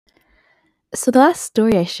So the last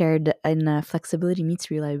story I shared in Flexibility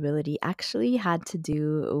Meets Reliability actually had to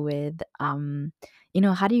do with,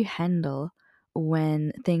 how do you handle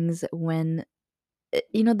when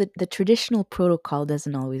the traditional protocol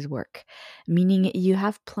doesn't always work, meaning you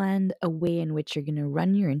have planned a way in which you're going to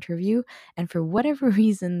run your interview, and for whatever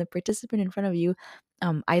reason the participant in front of you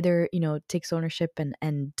either takes ownership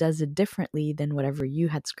and does it differently than whatever you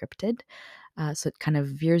had scripted. So it kind of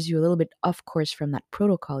veers you a little bit off course from that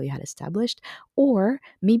protocol you had established. Or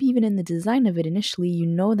maybe even in the design of it initially, you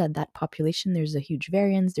know that population, there's a huge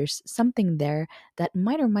variance, there's something there that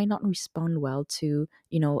might or might not respond well to,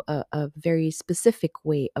 a very specific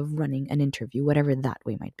way of running an interview, whatever that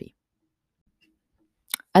way might be.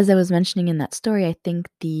 As I was mentioning in that story, I think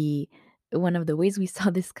the one of the ways we saw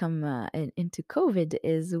this come into COVID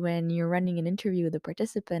is when you're running an interview with a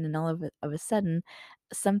participant, and all of a sudden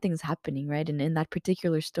something's happening, right? And in that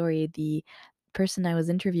particular story, the person I was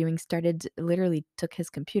interviewing started literally took his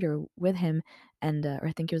computer with him, and or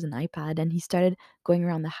I think it was an iPad, and he started going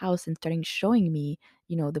around the house and starting showing me,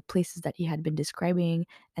 the places that he had been describing,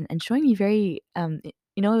 and showing me very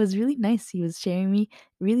it was really nice. He was sharing me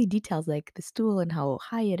really details like the stool and how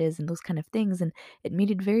high it is and those kind of things. And it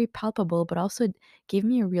made it very palpable, but also it gave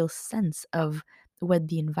me a real sense of what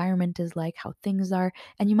the environment is like, how things are.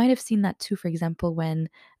 And you might have seen that too, for example, when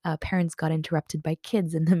parents got interrupted by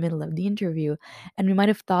kids in the middle of the interview. And we might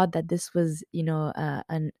have thought that this was,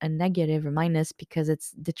 a negative or minus because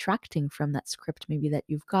it's detracting from that script maybe that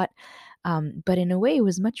you've got. But in a way, it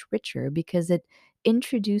was much richer because it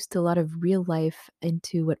introduced a lot of real life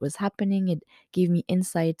into what was happening. It gave me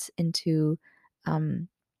insights into, um,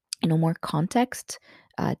 more context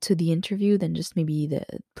to the interview than just maybe the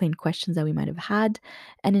plain questions that we might have had.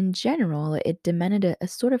 And in general, it demanded a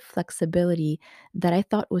sort of flexibility that I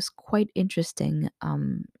thought was quite interesting.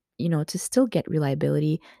 To still get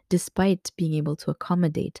reliability despite being able to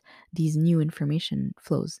accommodate these new information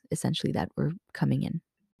flows essentially that were coming in.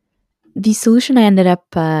 The solution I ended up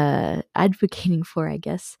advocating for, I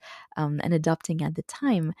guess, and adopting at the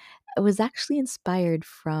time was actually inspired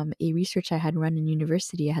from a research I had run in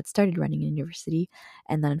university. I had started running in university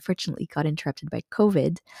and then unfortunately got interrupted by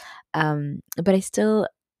COVID. But I still,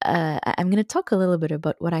 I'm going to talk a little bit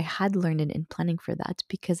about what I had learned in planning for that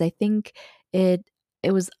because I think it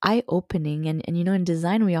it was eye opening. And in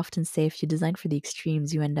design we often say if you design for the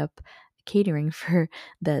extremes, you end up catering for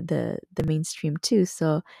the mainstream too.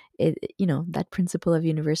 So that principle of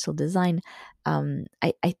universal design,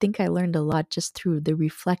 I think I learned a lot just through the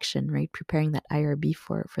reflection, right, preparing that IRB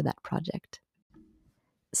for that project.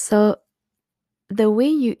 So the way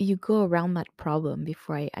you go around that problem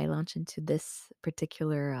before I launch into this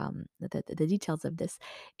particular the details of this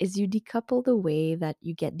is you decouple the way that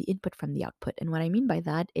you get the input from the output. And what I mean by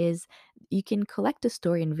that is you can collect a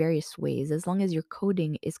story in various ways as long as your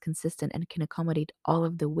coding is consistent and can accommodate all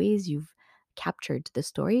of the ways you've captured the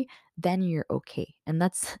story, then you're okay. And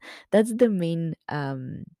that's that's the main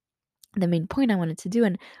point I wanted to do.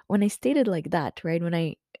 And when I stated like that, right, when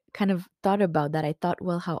I kind of thought about that, I thought,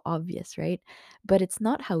 well, how obvious, right? But it's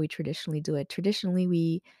not how we traditionally do it. Traditionally,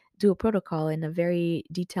 we do a protocol in a very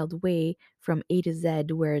detailed way from A to Z,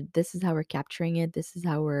 where this is how we're capturing it, this is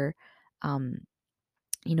how we're, um,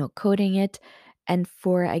 coding it. And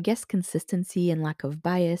for, I guess, consistency and lack of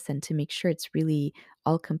bias, and to make sure it's really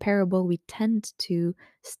all comparable, we tend to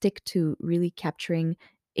stick to really capturing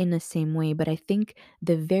in the same way. But I think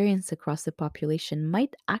the variance across the population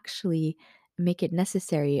might actually make it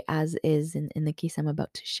necessary, as is in the case I'm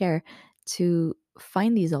about to share, to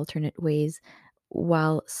find these alternate ways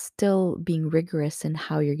while still being rigorous in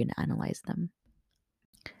how you're going to analyze them.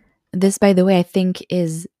 This, by the way, I think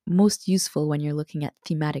is most useful when you're looking at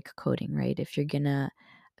thematic coding, right? If you're gonna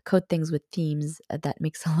code things with themes, that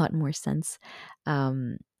makes a lot more sense.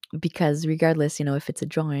 Um, because regardless, if it's a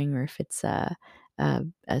drawing or if it's a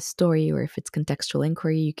story or if it's contextual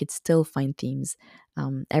inquiry, you could still find themes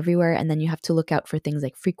everywhere. And then you have to look out for things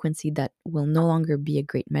like frequency that will no longer be a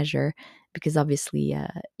great measure because obviously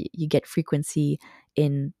you get frequency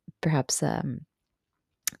in perhaps a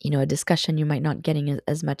discussion you might not getting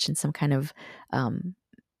as much in some kind of um,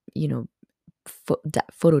 you know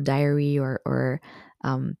photo diary or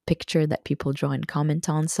picture that people draw and comment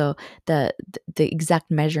on. So the exact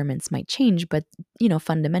measurements might change, but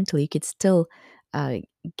fundamentally you could still uh,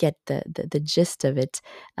 get the gist of it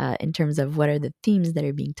in terms of what are the themes that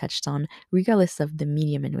are being touched on regardless of the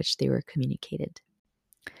medium in which they were communicated.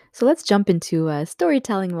 So let's jump into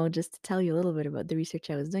storytelling mode just to tell you a little bit about the research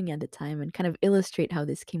I was doing at the time and kind of illustrate how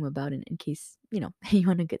this came about in case, you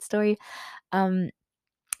want a good story. Um,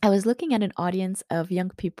 I was looking at an audience of young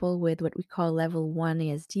people with what we call level 1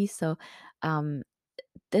 ASD. So, um,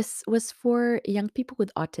 this was for young people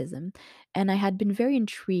with autism, and I had been very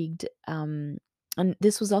intrigued. And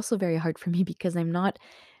this was also very hard for me because I'm not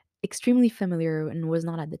extremely familiar and was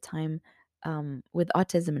not at the time with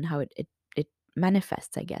autism and how it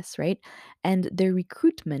manifests, I guess, right? And the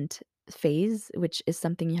recruitment phase, which is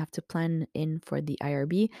something you have to plan in for the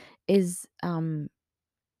IRB, is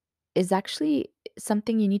is actually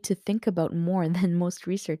something you need to think about more than most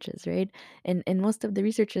researchers, right? And most of the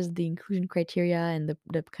researchers, the inclusion criteria and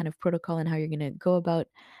the kind of protocol and how you're going to go about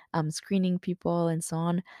screening people and so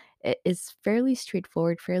on is fairly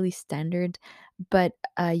straightforward, fairly standard. But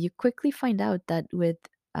you quickly find out that with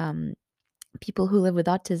um, people who live with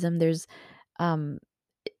autism, there's um,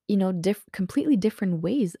 completely different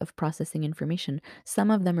ways of processing information.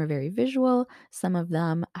 Some of them are very visual, some of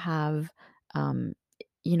them have, um,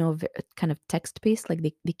 kind of text based, like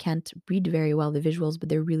they can't read very well the visuals, but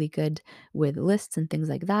they're really good with lists and things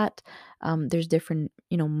like that. There's different,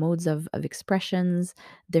 modes of expressions,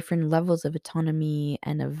 different levels of autonomy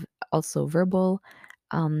and of also verbal.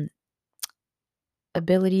 Um,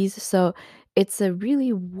 abilities. So it's a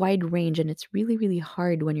really wide range and it's really, really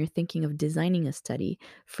hard when you're thinking of designing a study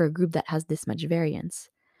for a group that has this much variance.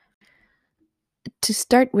 To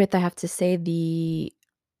start with, I have to say the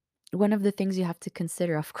one of the things you have to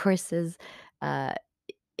consider, of course, is uh,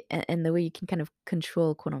 and the way you can kind of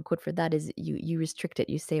control quote unquote for that is you restrict it.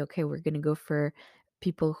 You say, okay, we're going to go for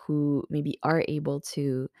people who maybe are able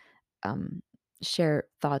to um, share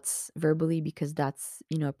thoughts verbally because that's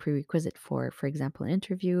a prerequisite for example an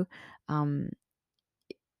interview. um,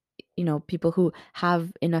 people who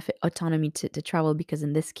have enough autonomy to travel, because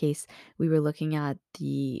in this case, we were looking at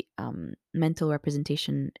the mental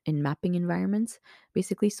representation in mapping environments,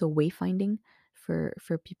 basically. So wayfinding for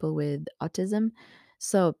people with autism.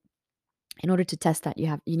 So in order to test that,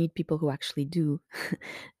 you need people who actually do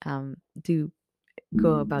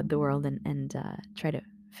go about the world and try to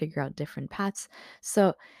figure out different paths.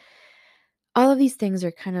 So all of these things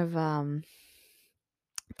are kind of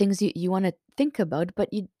things you want to think about, but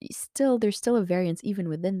there's still a variance even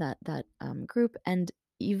within that group, and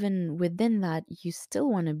even within that, you still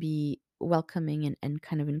want to be welcoming and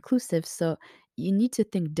kind of inclusive. So you need to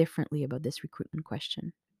think differently about this recruitment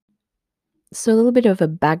question. So a little bit of a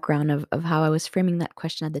background of how I was framing that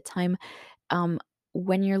question at the time. Um,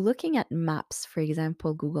 when you're looking at maps, for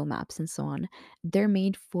example, Google Maps and so on, they're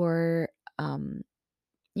made for um,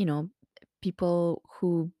 you know, people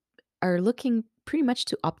who are looking pretty much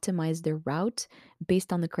to optimize their route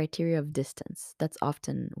based on the criteria of distance. That's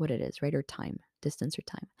often what it is, right? Or time, distance or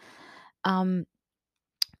time. Um,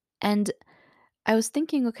 and I was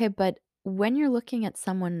thinking, okay, but when you're looking at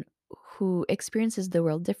someone who experiences the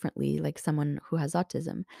world differently, like someone who has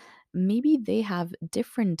autism, maybe they have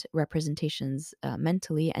different representations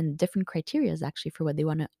mentally and different criterias actually for what they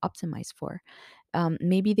want to optimize for.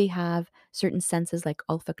 Maybe they have certain senses like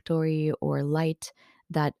olfactory or light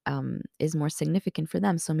that is more significant for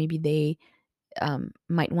them. So maybe they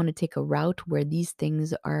might want to take a route where these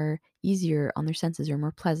things are easier on their senses or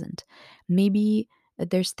more pleasant. Maybe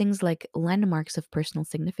there's things like landmarks of personal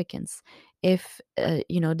significance. If,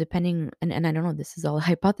 depending, and I don't know, this is all a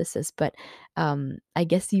hypothesis, but I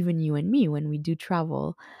guess even you and me, when we do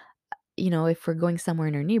travel, if we're going somewhere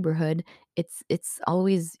in our neighborhood, it's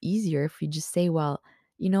always easier if we just say, well,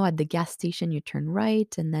 at the gas station you turn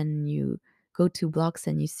right and then you go 2 blocks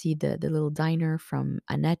and you see the little diner from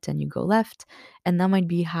Annette and you go left. And that might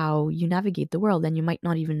be how you navigate the world, and you might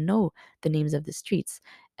not even know the names of the streets.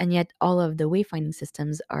 And yet all of the wayfinding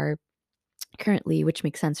systems are currently, which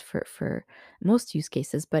makes sense for most use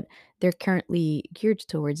cases, but they're currently geared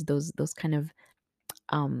towards those kind of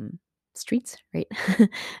um, streets, right?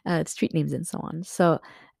 Street names and so on. So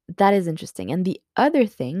that is interesting. And the other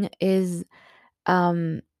thing is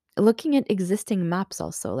um, looking at existing maps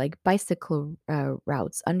also, like bicycle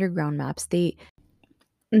routes, underground maps. They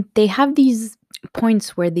have these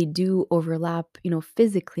points where they do overlap,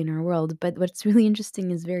 physically in our world. But what's really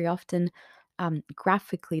interesting is very often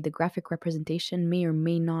graphically, the graphic representation may or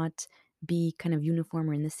may not be kind of uniform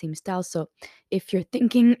or in the same style. So if you're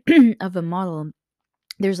thinking of a model,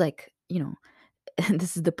 there's like,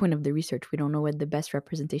 this is the point of the research. We don't know what the best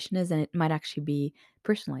representation is, and it might actually be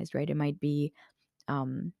personalized, right? It might be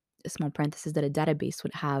a small parenthesis that a database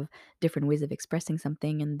would have different ways of expressing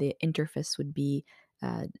something, and the interface would be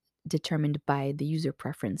uh, determined by the user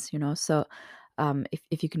preference. So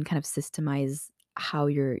if you can kind of systemize how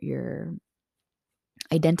you're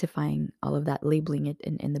identifying all of that, labeling it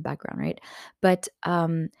in the background, right? But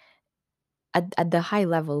at the high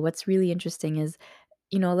level, what's really interesting is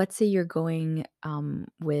let's say you're going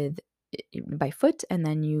with by foot, and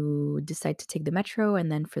then you decide to take the metro,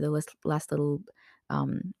 and then for the last little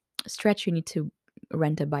um, stretch, you need to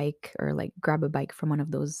rent a bike or like grab a bike from one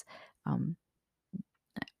of those. Um,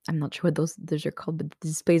 I'm not sure what those are called, but the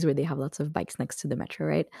displays where they have lots of bikes next to the metro,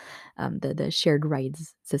 right? The shared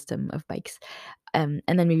rides system of bikes, and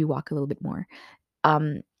then maybe walk a little bit more.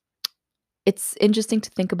 Um, it's interesting to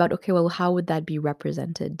think about, okay, well, how would that be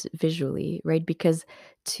represented visually, right? Because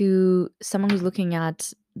to someone who's looking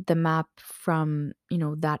at the map from,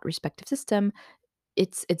 that respective system,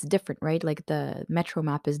 it's different, right? Like the metro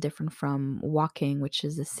map is different from walking, which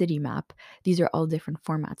is a city map. These are all different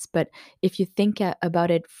formats. But if you think about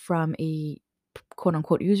it from a quote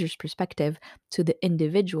unquote user's perspective to the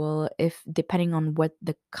individual, if depending on what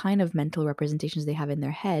the kind of mental representations they have in their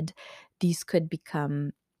head, these could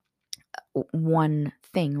become one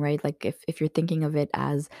thing, right? Like if you're thinking of it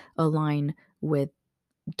as a line with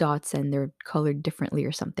dots and they're colored differently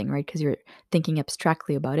or something, right? Because you're thinking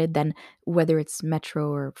abstractly about it, then whether it's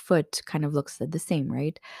metro or foot kind of looks the same,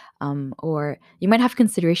 right? Or you might have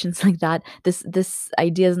considerations like that. This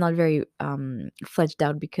idea is not very fledged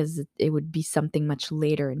out because it would be something much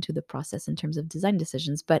later into the process in terms of design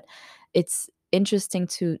decisions. But it's interesting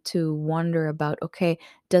to wonder about, okay,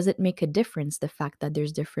 does it make a difference, the fact that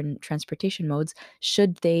there's different transportation modes?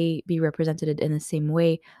 Should they be represented in the same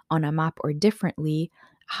way on a map or differently?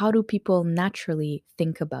 How do people naturally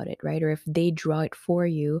think about it, right? Or if they draw it for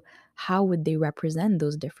you, how would they represent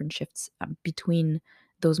those different shifts between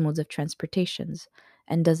those modes of transportations?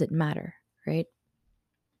 And does it matter, right?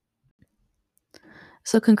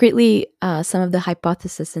 So concretely, some of the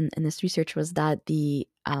hypothesis in this research was that the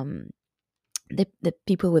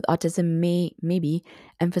people with autism may maybe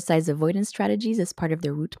emphasize avoidance strategies as part of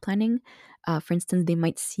their route planning. For instance, they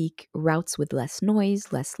might seek routes with less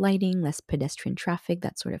noise, less lighting, less pedestrian traffic,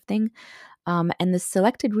 that sort of thing. And the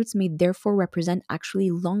selected routes may therefore represent actually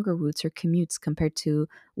longer routes or commutes compared to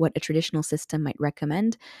what a traditional system might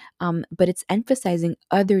recommend. But it's emphasizing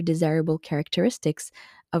other desirable characteristics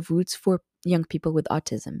of routes for young people with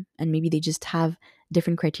autism. And maybe they just have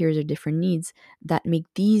different criteria or different needs that make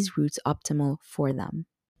these routes optimal for them.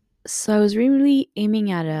 So I was really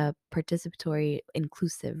aiming at a participatory,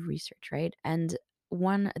 inclusive research, right? And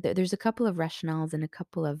there's a couple of rationales and a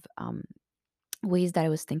couple of ways that I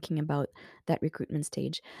was thinking about that recruitment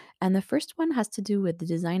stage. And the first one has to do with the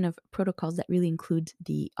design of protocols that really include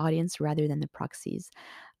the audience rather than the proxies.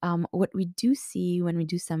 What we do see when we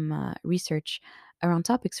do some research around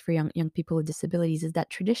topics for young people with disabilities is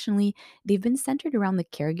that traditionally they've been centered around the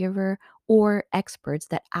caregiver or experts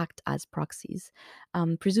that act as proxies,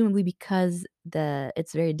 presumably because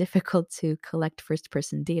it's very difficult to collect first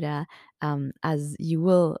person data, as you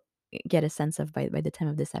will get a sense of by the time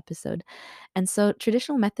of this episode. And so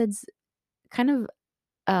traditional methods kind of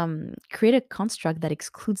create a construct that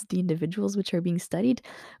excludes the individuals which are being studied,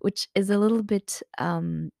 which is a little bit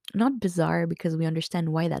not bizarre because we understand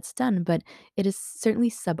why that's done, but it is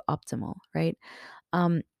certainly suboptimal, right?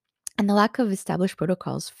 Um, and the lack of established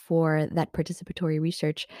protocols for that participatory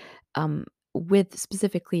research, um, with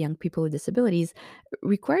specifically young people with disabilities,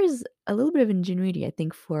 requires a little bit of ingenuity, I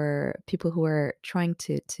think, for people who are trying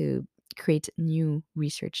to create new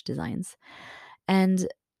research designs. And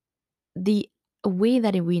the way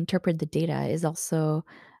that we interpret the data is also,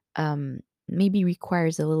 um, maybe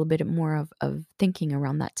requires a little bit more of thinking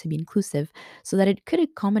around that to be inclusive, so that it could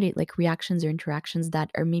accommodate like reactions or interactions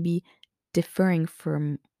that are maybe differing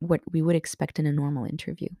from what we would expect in a normal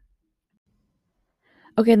interview.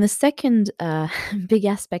 Okay, and the second big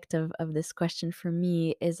aspect of this question for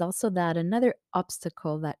me is also that another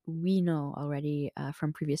obstacle that we know already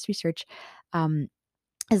from previous research, um,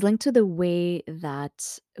 is linked to the way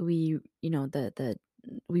that the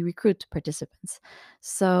we recruit participants.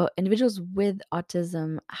 So individuals with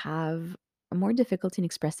autism have more difficulty in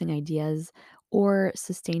expressing ideas or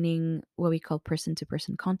sustaining what we call person to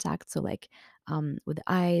person contact. So like, with the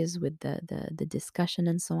eyes, with the discussion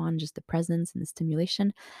and so on, just the presence and the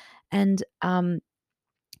stimulation. And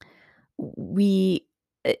we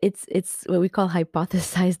it's what we call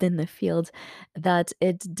hypothesized in the field that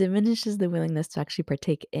it diminishes the willingness to actually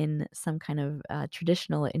partake in some kind of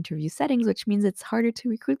traditional interview settings, which means it's harder to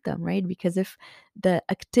recruit them, right? Because if the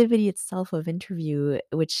activity itself of interview,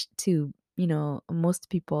 which to most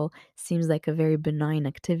people seems like a very benign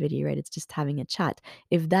activity, right? It's just having a chat.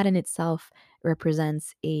 If that in itself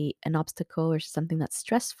represents a an obstacle or something that's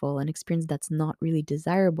stressful, an experience that's not really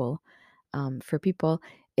desirable for people,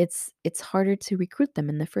 it's harder to recruit them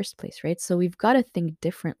in the first place, right? So we've got to think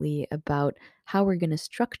differently about how we're going to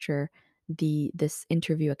structure this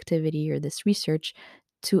interview activity or this research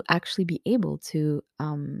to actually be able to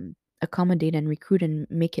accommodate and recruit and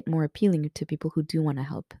make it more appealing to people who do want to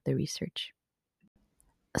help the research.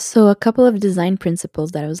 So, a couple of design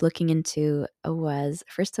principles that I was looking into was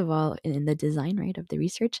first of all, in the design, right, of the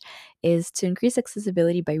research, is to increase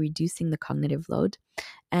accessibility by reducing the cognitive load.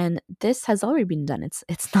 And this has already been done.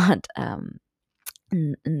 It's not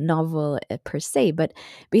novel per se, but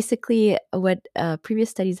basically, what previous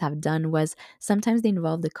studies have done was sometimes they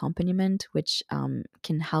involve the accompaniment, which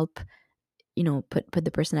can help put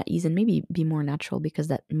the person at ease and maybe be more natural because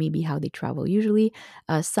that may be how they travel usually.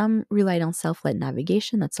 Some relied on self-led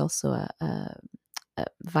navigation. That's also a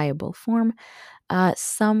viable form.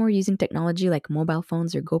 Some were using technology like mobile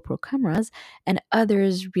phones or GoPro cameras, and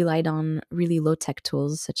others relied on really low-tech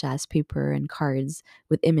tools such as paper and cards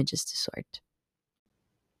with images to sort.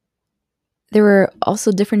 There were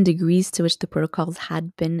also different degrees to which the protocols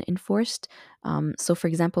had been enforced. So, for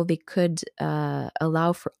example, they could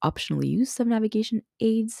allow for optional use of navigation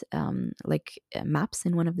aids, like maps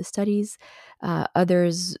in one of the studies.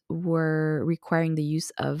 Others were requiring the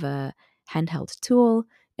use of a handheld tool,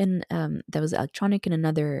 and that was electronic in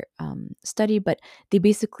another study. But they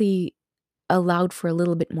basically allowed for a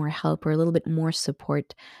little bit more help or a little bit more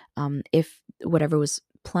support if whatever was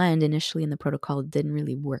planned initially in the protocol didn't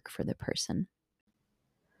really work for the person.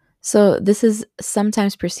 So this is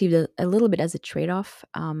sometimes perceived a little bit as a trade-off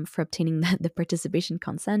for obtaining the participation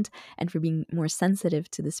consent and for being more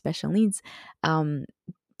sensitive to the special needs. Um,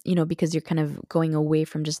 because you're kind of going away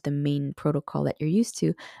from just the main protocol that you're used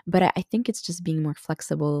to. But I think it's just being more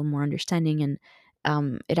flexible, more understanding,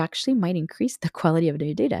 and it actually might increase the quality of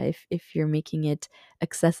their data if you're making it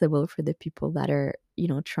accessible for the people that are,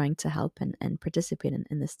 trying to help and participate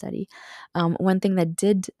in the study. One thing that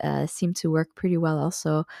did seem to work pretty well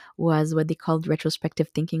also was what they called retrospective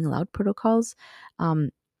thinking aloud protocols. Um,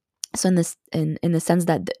 so in the sense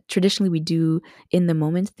that traditionally we do in the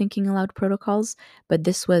moment thinking aloud protocols, but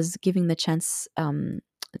this was giving the chance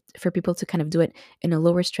for people to kind of do it in a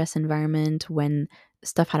lower stress environment when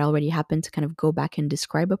stuff had already happened, to kind of go back and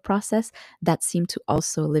describe a process that seemed to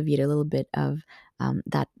also alleviate a little bit of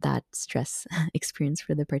that stress experience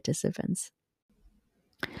for the participants.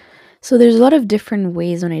 So there's a lot of different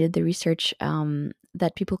ways when I did the research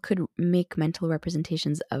that people could make mental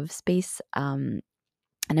representations of space.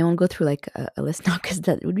 And I won't go through like a list now because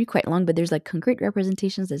that would be quite long, but there's like concrete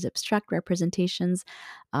representations, there's abstract representations,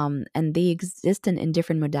 and they exist in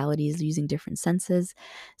different modalities using different senses.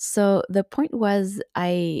 So the point was,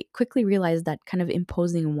 I quickly realized that kind of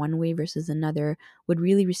imposing one way versus another would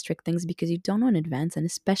really restrict things because you don't know in advance, and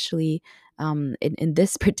especially in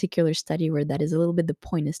this particular study where that is a little bit the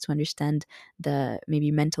point is to understand the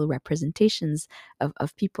maybe mental representations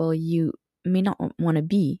of people. You may not want to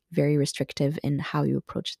be very restrictive in how you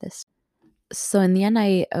approach this. So in the end,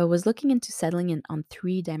 I was looking into settling in on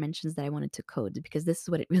three dimensions that I wanted to code because this is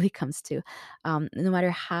what it really comes to. No matter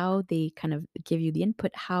how they kind of give you the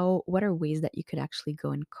input, what are ways that you could actually go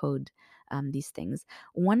and code these things?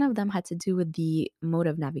 One of them had to do with the mode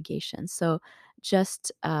of navigation. So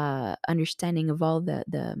just understanding of all the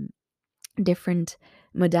different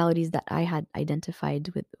modalities that I had identified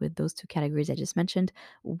with those two categories I just mentioned,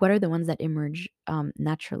 what are the ones that emerge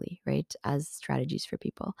naturally, right, as strategies for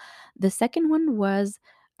people? The second one was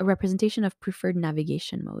a representation of preferred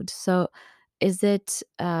navigation mode. So, is it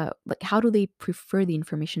like how do they prefer the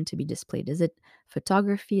information to be displayed? Is it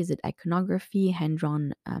photography? Is it iconography? Hand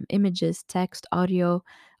drawn images, text, audio,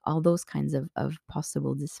 all those kinds of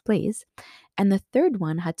possible displays. And the third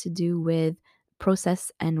one had to do with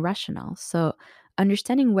process and rationale. So,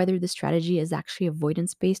 understanding whether the strategy is actually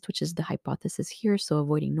avoidance based, which is the hypothesis here, so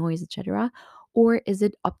avoiding noise, etc., or is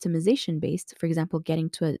it optimization based, for example, getting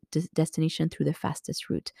to a destination through the fastest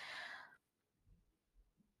route.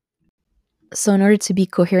 So in order to be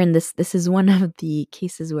coherent, this is one of the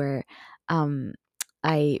cases where um,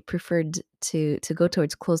 I preferred to go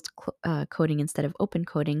towards coding instead of open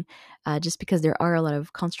coding, just because there are a lot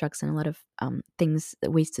of constructs and a lot of things,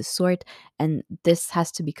 ways to sort, and this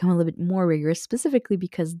has to become a little bit more rigorous, specifically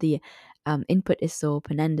because the input is so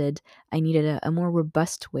open ended. I needed a more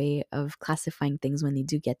robust way of classifying things when they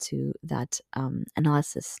do get to that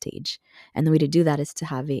analysis stage, and the way to do that is to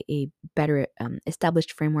have a better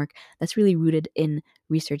established framework that's really rooted in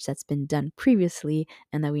research that's been done previously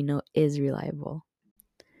and that we know is reliable.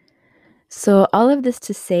 So all of this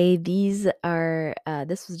to say, these are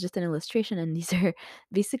this was just an illustration, and these are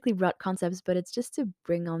basically broad concepts, but it's just to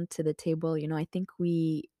bring onto the table. I think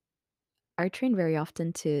we are trained very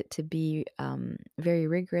often to be very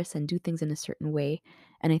rigorous and do things in a certain way,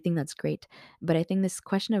 and I think that's great. But I think this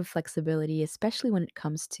question of flexibility, especially when it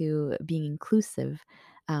comes to being inclusive,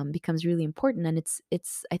 becomes really important. And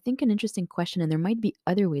it's I think an interesting question, and there might be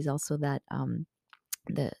other ways also that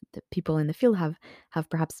the people in the field have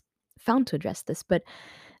perhaps found to address this. But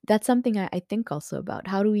that's something I think also about.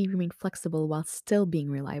 How do we remain flexible while still being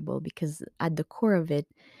reliable? Because at the core of it,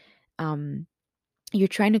 um, you're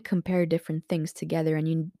trying to compare different things together, and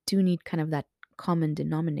you do need kind of that common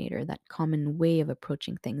denominator, that common way of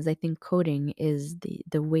approaching things. I think coding is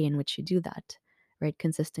the way in which you do that, right?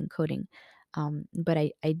 Consistent coding. But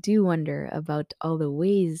I do wonder about all the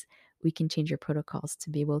ways we can change your protocols to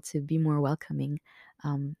be able to be more welcoming,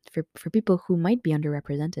 for people who might be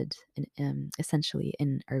underrepresented, essentially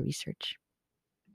in our research.